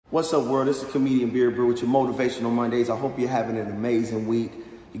What's up, world? This is Comedian Beard Brew with your Motivational Mondays. I hope you're having an amazing week.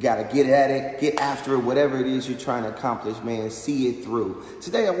 You got to get at it, get after it, whatever it is you're trying to accomplish, man, see it through.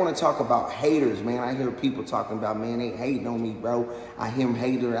 Today, I want to talk about haters, man. I hear people talking about, man, they hating on me, bro. I hear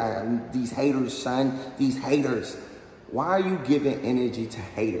them these haters, son, these haters. Why are you giving energy to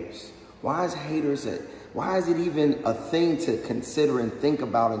haters? Why is it even a thing to consider and think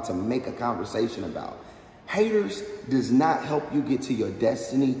about and to make a conversation about? Haters does not help you get to your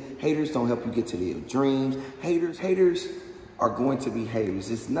destiny. Haters don't help you get to your dreams. Haters are going to be haters.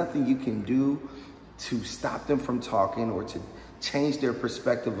 There's nothing you can do to stop them from talking or to change their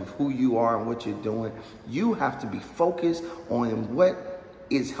perspective of who you are and what you're doing. You have to be focused on what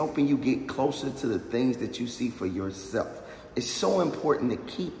is helping you get closer to the things that you see for yourself. It's so important to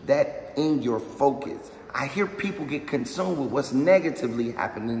keep that in your focus. I hear people get consumed with what's negatively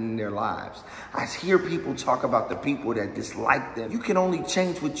happening in their lives. I hear people talk about the people that dislike them. You can only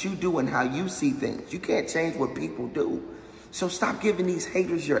change what you do and how you see things. You can't change what people do. So stop giving these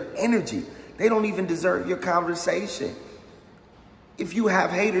haters your energy. They don't even deserve your conversation. If you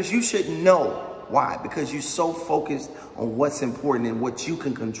have haters, you should know. Why? Because you're so focused on what's important and what you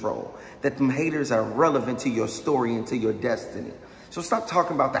can control, that them haters are relevant to your story and to your destiny. So stop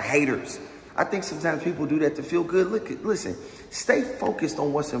talking about the haters. I think sometimes people do that to feel good. Listen, stay focused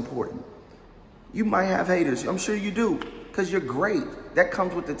on what's important. You might have haters. I'm sure you do, because you're great. That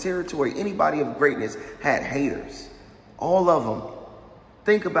comes with the territory. Anybody of greatness had haters. All of them.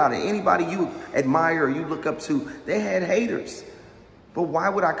 Think about it. Anybody you admire or you look up to, they had haters. But why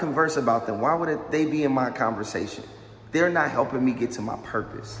would I converse about them? Why would they be in my conversation? They're not helping me get to my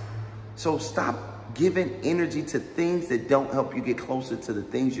purpose. So stop giving energy to things that don't help you get closer to the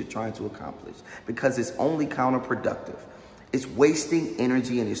things you're trying to accomplish, because it's only counterproductive. It's wasting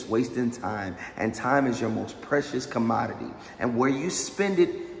energy and it's wasting time, and time is your most precious commodity. And where you spend it,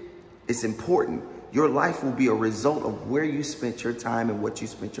 it's important. Your life will be a result of where you spent your time and what you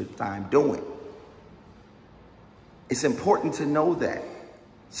spent your time doing. It's important to know that.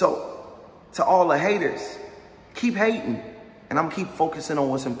 So to all the haters, keep hating, and I'm keep focusing on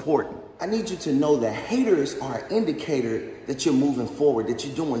what's important. I need you to know that haters are an indicator that you're moving forward, that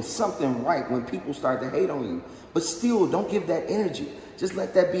you're doing something right when people start to hate on you. But still, don't give that energy. Just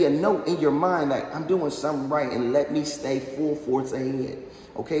let that be a note in your mind, like, I'm doing something right, and let me stay full force ahead.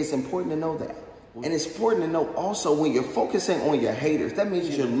 Okay, it's important to know that. And it's important to know also, when you're focusing on your haters, that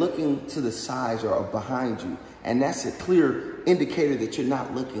means you're looking to the sides or behind you. And that's a clear indicator that you're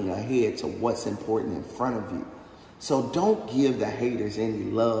not looking ahead to what's important in front of you. So don't give the haters any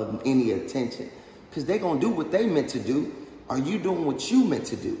love, any attention, because they're going to do what they meant to do. Are you doing what you meant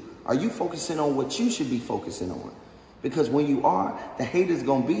to do? Are you focusing on what you should be focusing on? Because when you are, the haters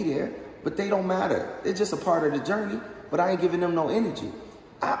going to be there, but they don't matter. They're just a part of the journey, but I ain't giving them no energy.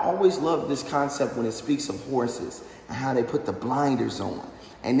 I always love this concept when it speaks of horses and how they put the blinders on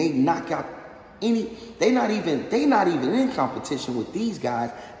and they knock out they're not even in competition with these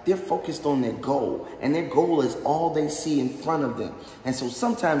guys. They're focused on their goal, and their goal is all they see in front of them. And so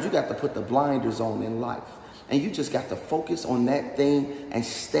sometimes you got to put the blinders on in life, and you just got to focus on that thing and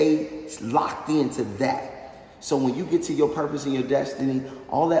stay locked into that. So when you get to your purpose and your destiny,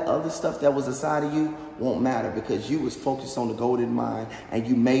 all that other stuff that was inside of you won't matter, because you was focused on the goal in mind and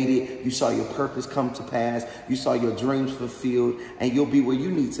you made it. You saw your purpose come to pass. You saw your dreams fulfilled, and you'll be where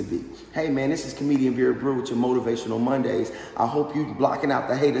you need to be. Hey man, this is Comedian Beard Brew with your Motivational Mondays. I hope you blocking out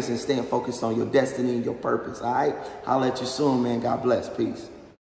the haters and staying focused on your destiny and your purpose, all right? I'll let you soon, man. God bless. Peace.